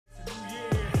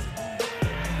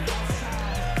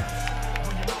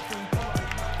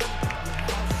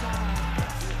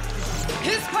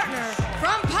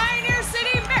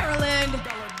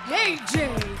AJ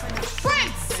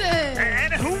Francis!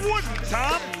 And who wouldn't,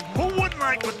 Tom? Who wouldn't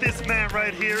like what this man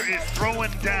right here is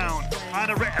throwing down on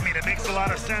a I mean, it makes a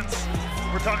lot of sense.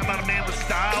 We're talking about a man with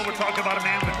style. We're talking about a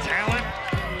man with talent.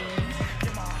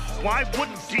 Why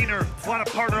wouldn't Diener want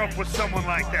to partner up with someone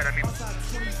like that? I mean,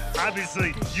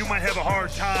 obviously, you might have a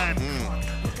hard time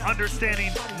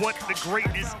understanding what the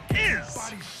greatness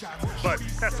is, but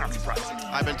that's not surprising.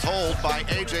 I've been told by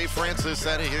AJ Francis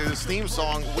that his theme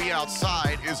song, We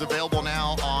Outside, is available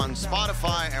now on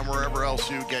Spotify and wherever else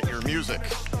you get your music.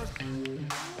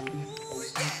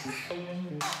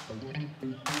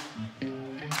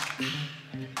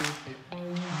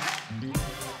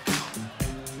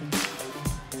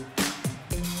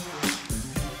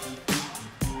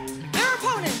 Their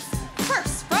opponents,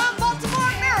 first from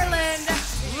Baltimore, Maryland,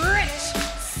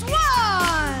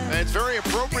 Swann! And it's very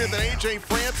appropriate that AJ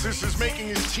Francis is making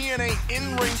his TNA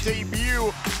in-ring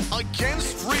debut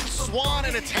against Rich Swann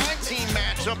in a tag team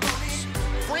matchup.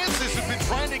 Francis has been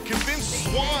trying to convince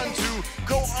Swann to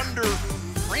go under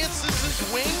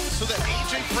Francis's wing so that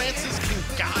AJ Francis can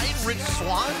guide Rich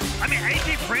Swann. I mean,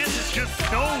 AJ Francis just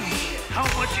knows how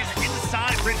much is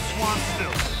inside Rich Swann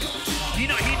still. He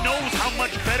knows how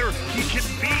much better he can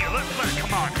be.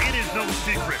 Come on, it is no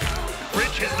secret.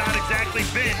 Rich has not exactly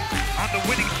been on the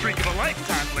winning streak of a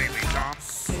lifetime lately, Tom.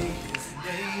 Say his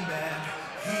name and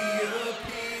he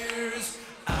appears.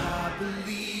 I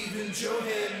believe in Joe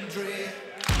Hendry.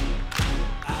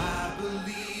 I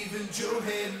believe in Joe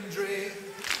Hendry.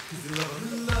 Cause they're all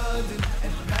in London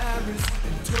and Paris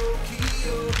and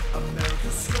Tokyo, America,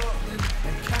 Scotland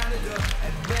and Canada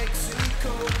and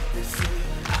Mexico. They say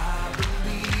I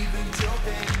believe in Joe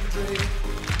Hendry.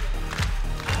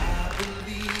 I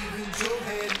believe in Joe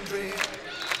Hendry.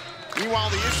 Meanwhile,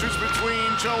 the issues between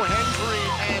Joe Hendry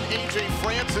and AJ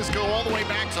Francis go all the way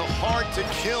back to Hard to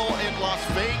Kill in Las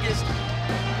Vegas.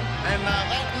 And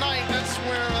that night, that's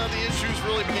where the issues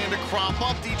really began to crop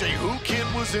up. DJ Who Kid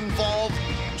was involved.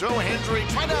 Joe Hendry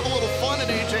tried to have a little fun at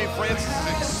AJ Francis'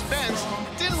 expense.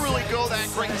 Didn't really go that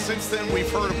great. Since then, we've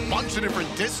heard a bunch of different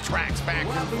diss tracks back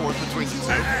and forth between the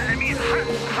two. I mean,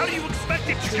 how do you expect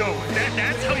it to go?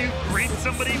 That's how you greet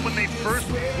somebody when they first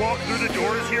walk through the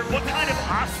doors here? What kind of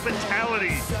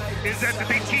hospitality is that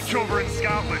they teach over in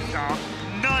Scotland, Tom?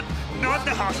 None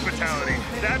the hospitality.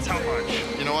 That's how much.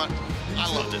 You know what? I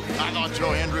loved it. I thought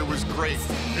Joe Hendry was great,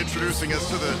 introducing us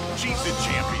to the Cheez-It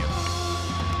champion.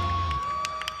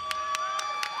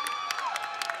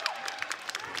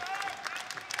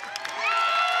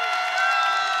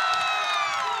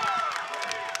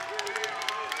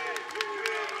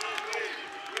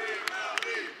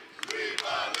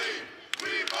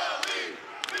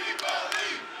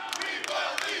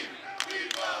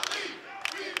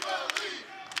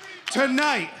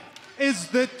 Tonight is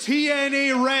the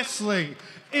TNA Wrestling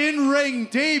in-ring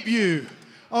debut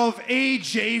of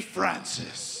AJ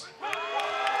Francis.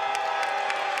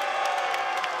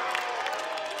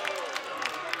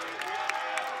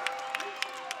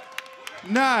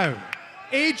 Now,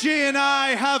 AJ and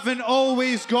I haven't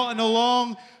always gotten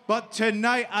along, but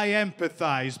tonight I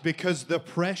empathize because the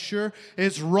pressure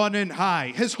is running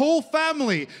high. His whole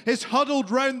family is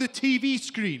huddled round the TV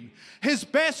screen. His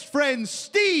best friend,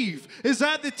 Steve, is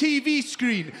at the TV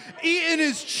screen, eating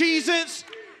his Cheez-Its.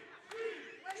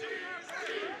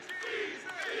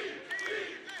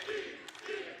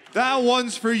 That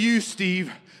one's for you,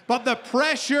 Steve. But the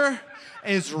pressure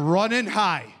is running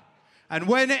high. And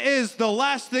when it is, the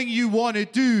last thing you want to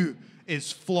do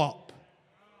is flop.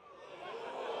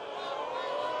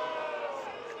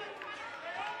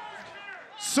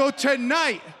 So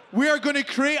tonight, we are going to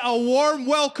create a warm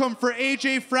welcome for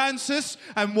AJ Francis,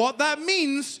 and what that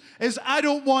means is I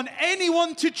don't want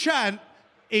anyone to chant,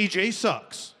 AJ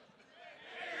sucks.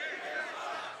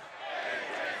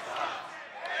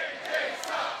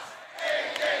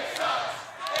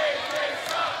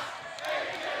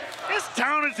 This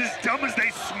town is as dumb as they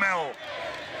smell.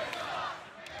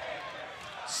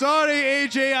 Sorry,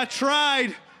 AJ, I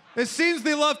tried. It seems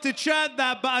they love to chant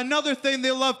that, but another thing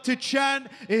they love to chant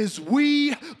is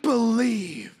 "We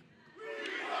believe."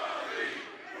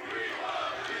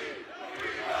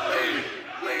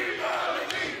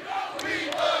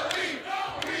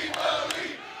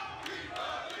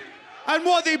 And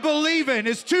what they believe in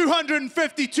is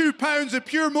 252 pounds of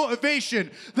pure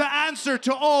motivation, the answer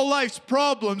to all life's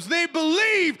problems. They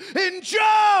believe in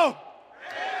Joe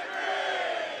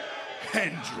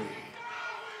Hendry.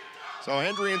 So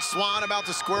Hendry and Swann about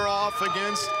to square off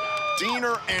against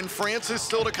Deaner and Francis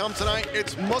still to come tonight.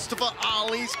 It's Mustafa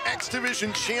Ali's X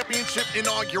Division Championship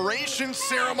inauguration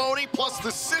ceremony, plus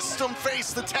the System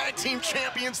face the tag team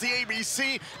champions, the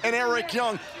ABC, and Eric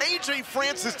Young. AJ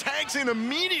Francis tags in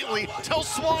immediately, tells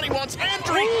Swann he wants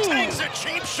Hendry, takes a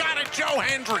cheap shot at Joe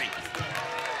Hendry.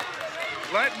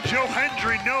 Letting Joe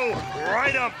Hendry know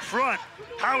right up front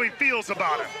how he feels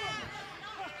about it.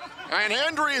 And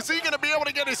Hendry, is he going to be able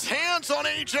to get his hands on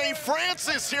AJ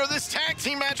Francis here? This tag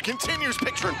team match continues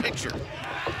picture in picture.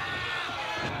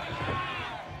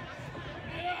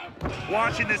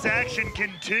 Watching this action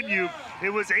continue, it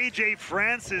was AJ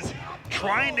Francis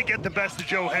trying to get the best of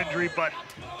Joe Hendry, but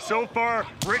so far,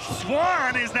 Rich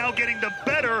Swann is now getting the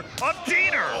better of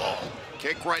Deaner.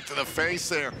 Kick right to the face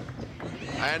there.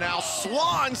 And now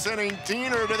Swann sending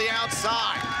Deaner to the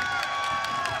outside.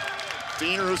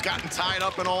 Deaner, who's gotten tied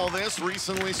up in all this,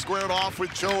 recently squared off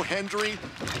with Joe Hendry.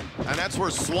 And that's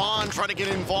where Swann tried to get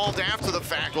involved after the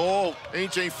fact. Oh,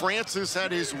 AJ Francis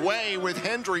had his way with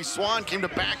Hendry. Swann came to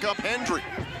back up Hendry.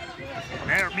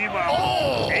 There,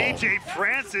 meanwhile, AJ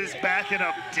Francis backing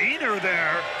up Deaner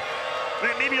there.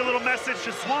 Maybe a little message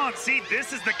to Swann. See,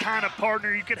 this is the kind of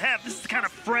partner you could have. This is the kind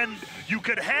of friend you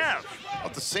could have.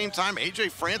 At the same time,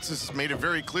 AJ Francis made it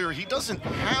very clear he doesn't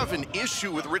have an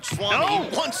issue with Rich Swann. No.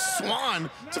 He wants Swann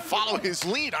to follow his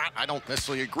lead. I don't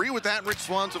necessarily agree with that. Rich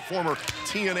Swann's a former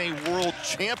TNA world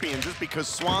champion. Just because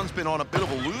Swann's been on a bit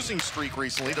of a losing streak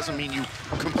recently doesn't mean you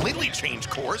completely change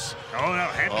course. Oh, no,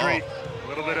 Hendry, a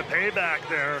little bit of payback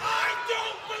there. I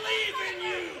don't believe in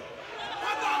you.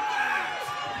 How about that?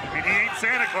 I mean, he ain't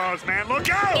Santa Claus, man. Look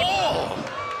out! Oh!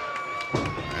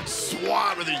 And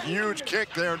Swann with a huge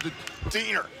kick there to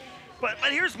Deaner. But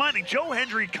here's my thing. Joe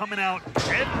Hendry coming out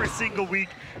every single week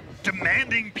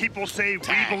demanding people say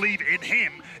we believe in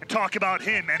him and talk about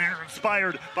him and are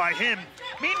inspired by him.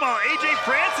 Meanwhile, AJ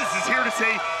Francis is here to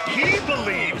say he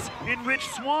believes in Rich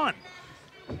Swann.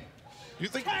 You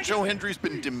think Joe Hendry's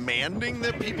been demanding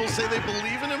that people say they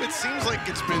believe in him? It seems like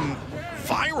it's been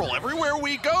viral everywhere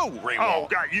we go, Ray. Oh,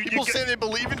 God. People say they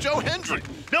believe in Joe Hendry.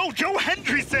 No, Joe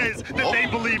Hendry says that they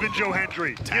believe in Joe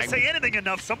Hendry. You say anything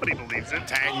enough, somebody believes it.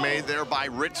 Tag made there by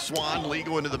Rich Swann,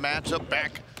 legal into the matchup.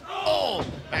 Back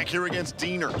here against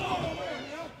Deaner.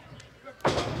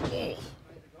 Oh.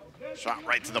 Shot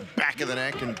right to the back of the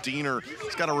neck, and Deaner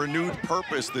has got a renewed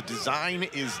purpose. The design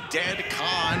is dead.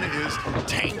 Khan is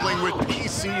tangling with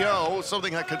PCO,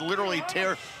 something that could literally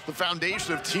tear the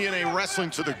foundation of TNA wrestling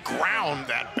to the ground,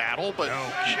 that battle. But no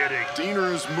kidding.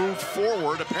 Deaner's moved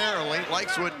forward, apparently,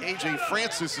 likes what AJ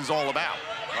Francis is all about.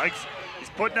 He's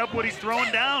putting up what he's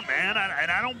throwing down, man, and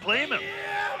I don't blame him.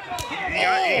 You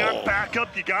got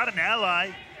backup, you got an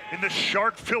ally. In the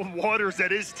shark-filled waters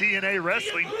that is TNA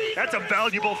wrestling, that's a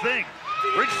valuable thing.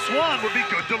 Rich Swann would be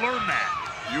good to learn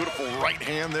that. Beautiful right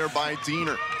hand there by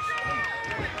Deaner.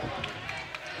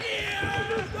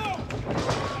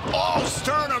 Oh,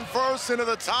 sternum first into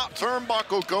the top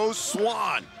turnbuckle goes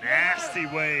Swann. Nasty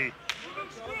way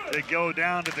to go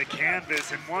down to the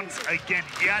canvas, and once again,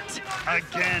 yet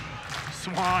again,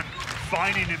 Swann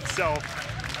finding himself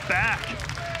back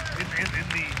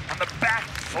on the back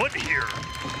foot here,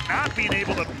 not being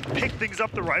able to pick things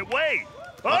up the right way.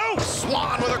 Oh!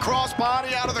 Swann with a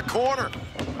crossbody out of the corner.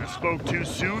 I spoke too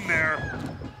soon there.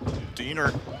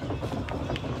 Deaner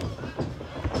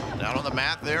down on the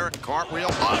mat there, cartwheel,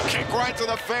 kick right to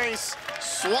the face.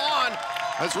 Swann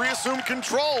has reassumed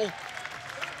control.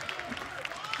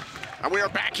 And we are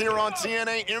back here on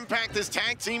TNA Impact. This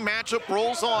tag team matchup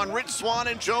rolls on. Rich Swann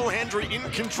and Joe Hendry in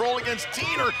control against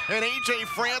Deaner and AJ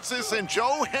Francis, and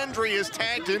Joe Hendry is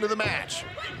tagged into the match.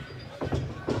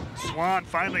 Swann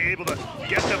finally able to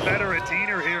get the better of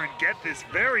Deaner here and get this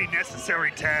very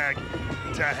necessary tag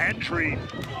to Hendry.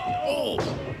 Oh!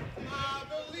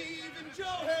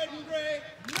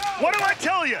 What do I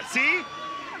tell you, see?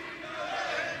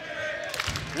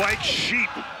 Like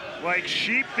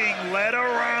sheep being led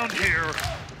around here.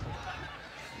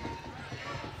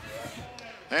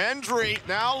 Hendry,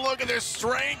 now look at the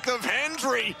strength of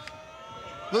Hendry.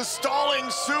 The stalling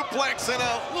suplex and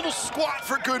a little squat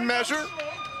for good measure.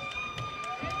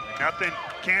 Nothing,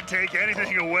 can't take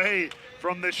anything away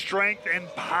from the strength and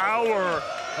power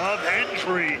of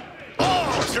Hendry.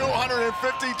 Oh,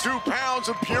 252 pounds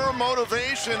of pure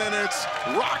motivation, and it's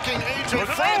rocking AJ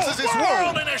Francis'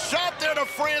 world, and a shot there to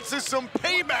Francis, some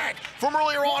payback from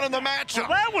earlier on in the matchup.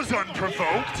 Well, that was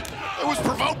unprovoked. It was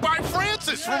provoked by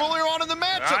Francis from earlier on in the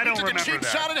matchup. I don't He took remember a cheap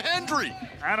that. shot at Hendry.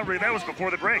 I don't that was before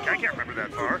the break. I can't remember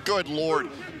that far. Good Lord.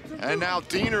 And now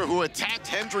Deaner, who attacked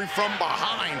Hendry from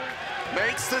behind,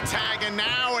 makes the tag, and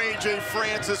now AJ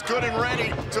Francis good and ready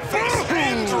to face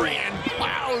Hendry and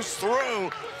plows through.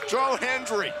 Joe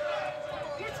Hendry.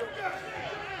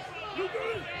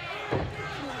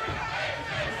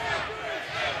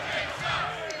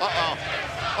 Uh-oh.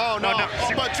 Oh, no.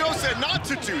 Oh, but Joe said not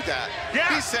to do that.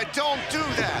 Yeah. He said, don't do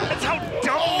that. That's how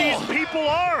dumb these people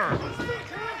are.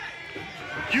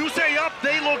 You say up,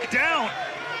 they look down.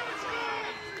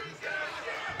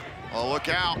 Oh, look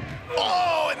out.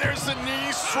 Oh, and there's the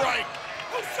knee strike.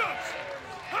 Who sucks?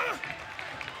 Huh?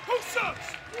 Who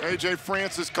sucks? AJ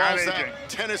Francis calls AJ. that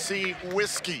Tennessee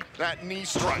whiskey, that knee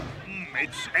strike.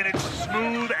 It's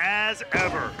smooth as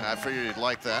ever. I figured you'd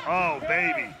like that. Oh,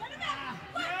 baby.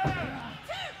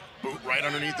 Boot right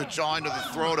underneath the jaw into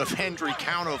the throat of Hendry,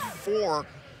 count of 4.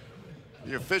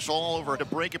 The official all over to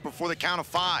break it before the count of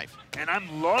 5. And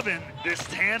I'm loving this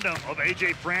tandem of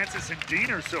AJ Francis and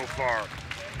Diener so far.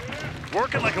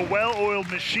 Working like a well-oiled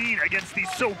machine against the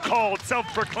so-called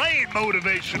self-proclaimed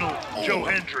motivational Joe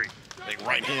Hendry. Big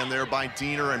right hand there by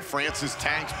Diener, and Francis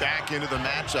tags back into the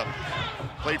matchup.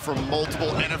 Played for multiple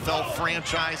NFL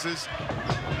franchises.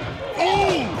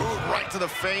 Oh, boot right to the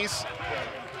face.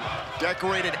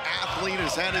 Decorated athlete,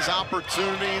 has had his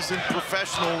opportunities in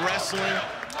professional wrestling.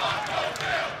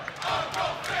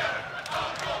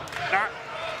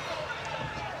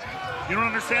 You don't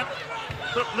understand?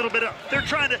 A little bit of, they're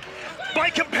trying to, by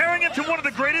comparing him to one of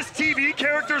the greatest TV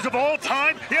characters of all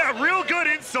time, yeah, real good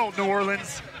insult, New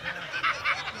Orleans.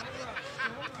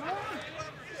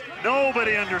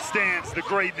 Nobody understands the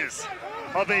greatness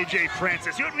of AJ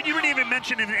Francis. You didn't even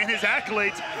mention in his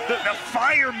accolades the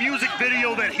fire music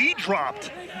video that he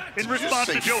dropped in response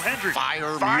to Joe Hendry.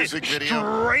 Fire music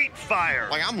video? Straight fire.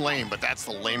 Like, I'm lame, but that's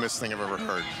the lamest thing I've ever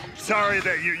heard. Sorry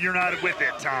that you're not with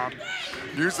it, Tom.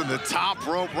 Using the top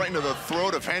rope right into the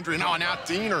throat of Hendry. Now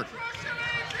Diener.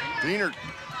 Diener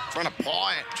trying to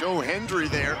paw at Joe Hendry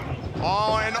there.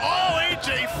 Oh, and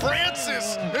AJ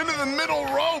Francis into the middle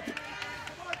rope.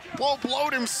 Well,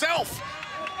 blowed himself.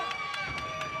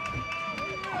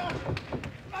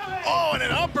 Oh, and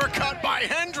an uppercut by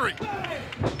Hendry.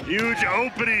 Huge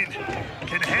opening.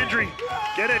 Can Hendry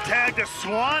get a tag to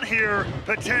Swann here,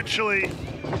 potentially?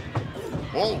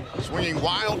 Oh, swinging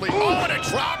wildly. Oh, and a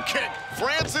drop kick.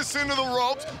 Francis into the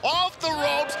ropes, off the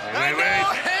ropes, and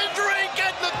now Hendry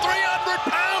getting the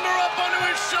 300-pounder up onto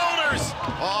his shoulders.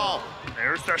 Oh.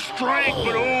 There's the strength,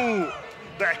 but oh,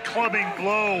 that clubbing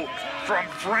blow from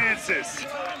Francis,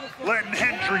 letting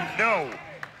Hendry know.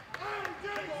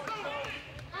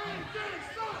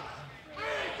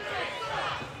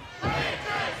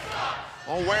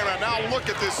 Oh, wait a minute, now look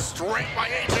at this straight by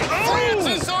AJ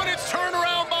Francis on its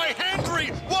turnaround by Hendry.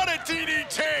 What a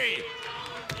DDT!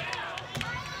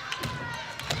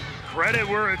 Credit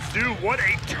where it's due. What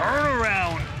a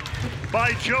turnaround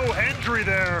by Joe Hendry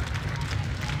there.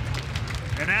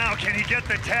 And now can he get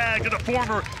the tag to the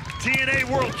former TNA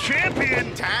World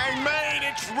Champion? Tag made,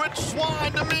 it's Rich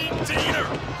Swann to meet Diener.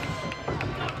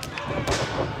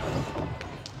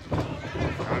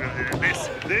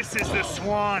 This is the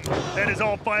Swann that is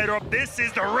all fired up. This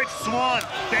is the Rich Swann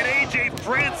that AJ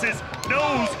Francis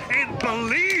knows and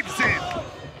believes in.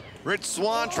 Rich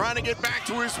Swann trying to get back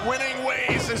to his winning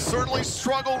ways, has certainly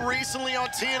struggled recently on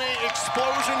TNA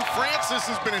Explosion. Francis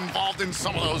has been involved in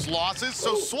some of those losses,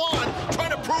 so Swann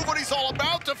trying to prove what he's all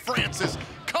about to Francis.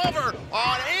 Cover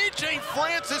on AJ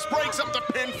Francis, breaks up the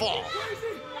pinfall.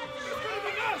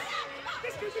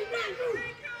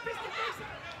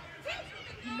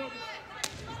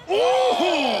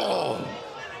 Oh!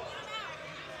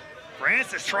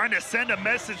 Francis trying to send a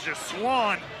message to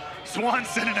Swann. Swann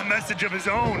sending a message of his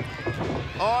own.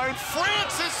 Oh, and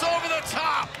Francis over the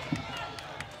top.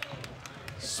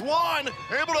 Swann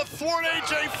able to thwart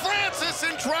AJ Francis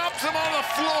and drops him on the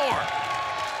floor.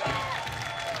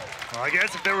 Well, I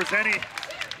guess if there was any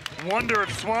wonder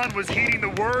if Swann was heeding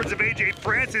the words of AJ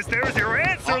Francis, there's your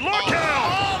answer. Look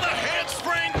out! Oh, the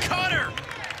handspring cutter.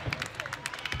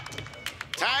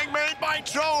 Tag made by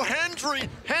Joe Hendry.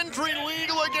 Hendry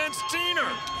legal against Diener.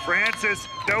 Francis,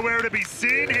 nowhere to be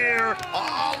seen here.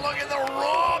 Oh, look at the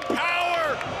raw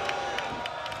power.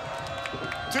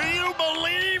 Do you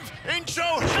believe in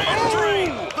Joe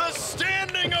Hendry? Oh! The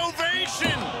standing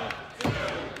ovation.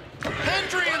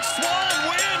 Hendry and Swann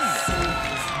win.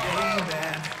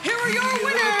 Here are your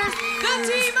winners, the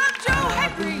team of Joe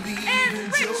Hendry and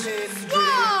Rich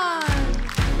Swann.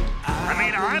 I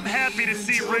mean, I'm happy to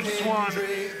see Rich Swann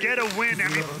get a win. I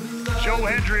mean, Joe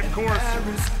Hendry, of course,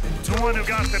 the one who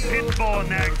got the pinfall in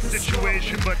that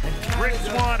situation, but Rich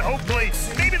Swann, hopefully,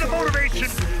 maybe the motivation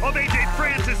of AJ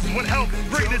Francis would help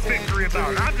bring this victory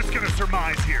about. I'm just going to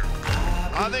surmise here.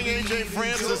 I think AJ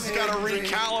Francis has got to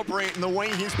recalibrate in the way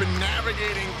he's been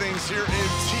navigating things here in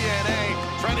TNA,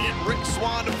 trying to get Rich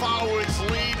Swann to follow his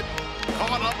lead,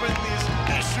 caught up in these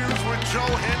issues with Joe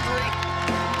Hendry.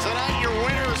 Tonight, your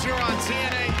winners here on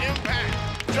TNA.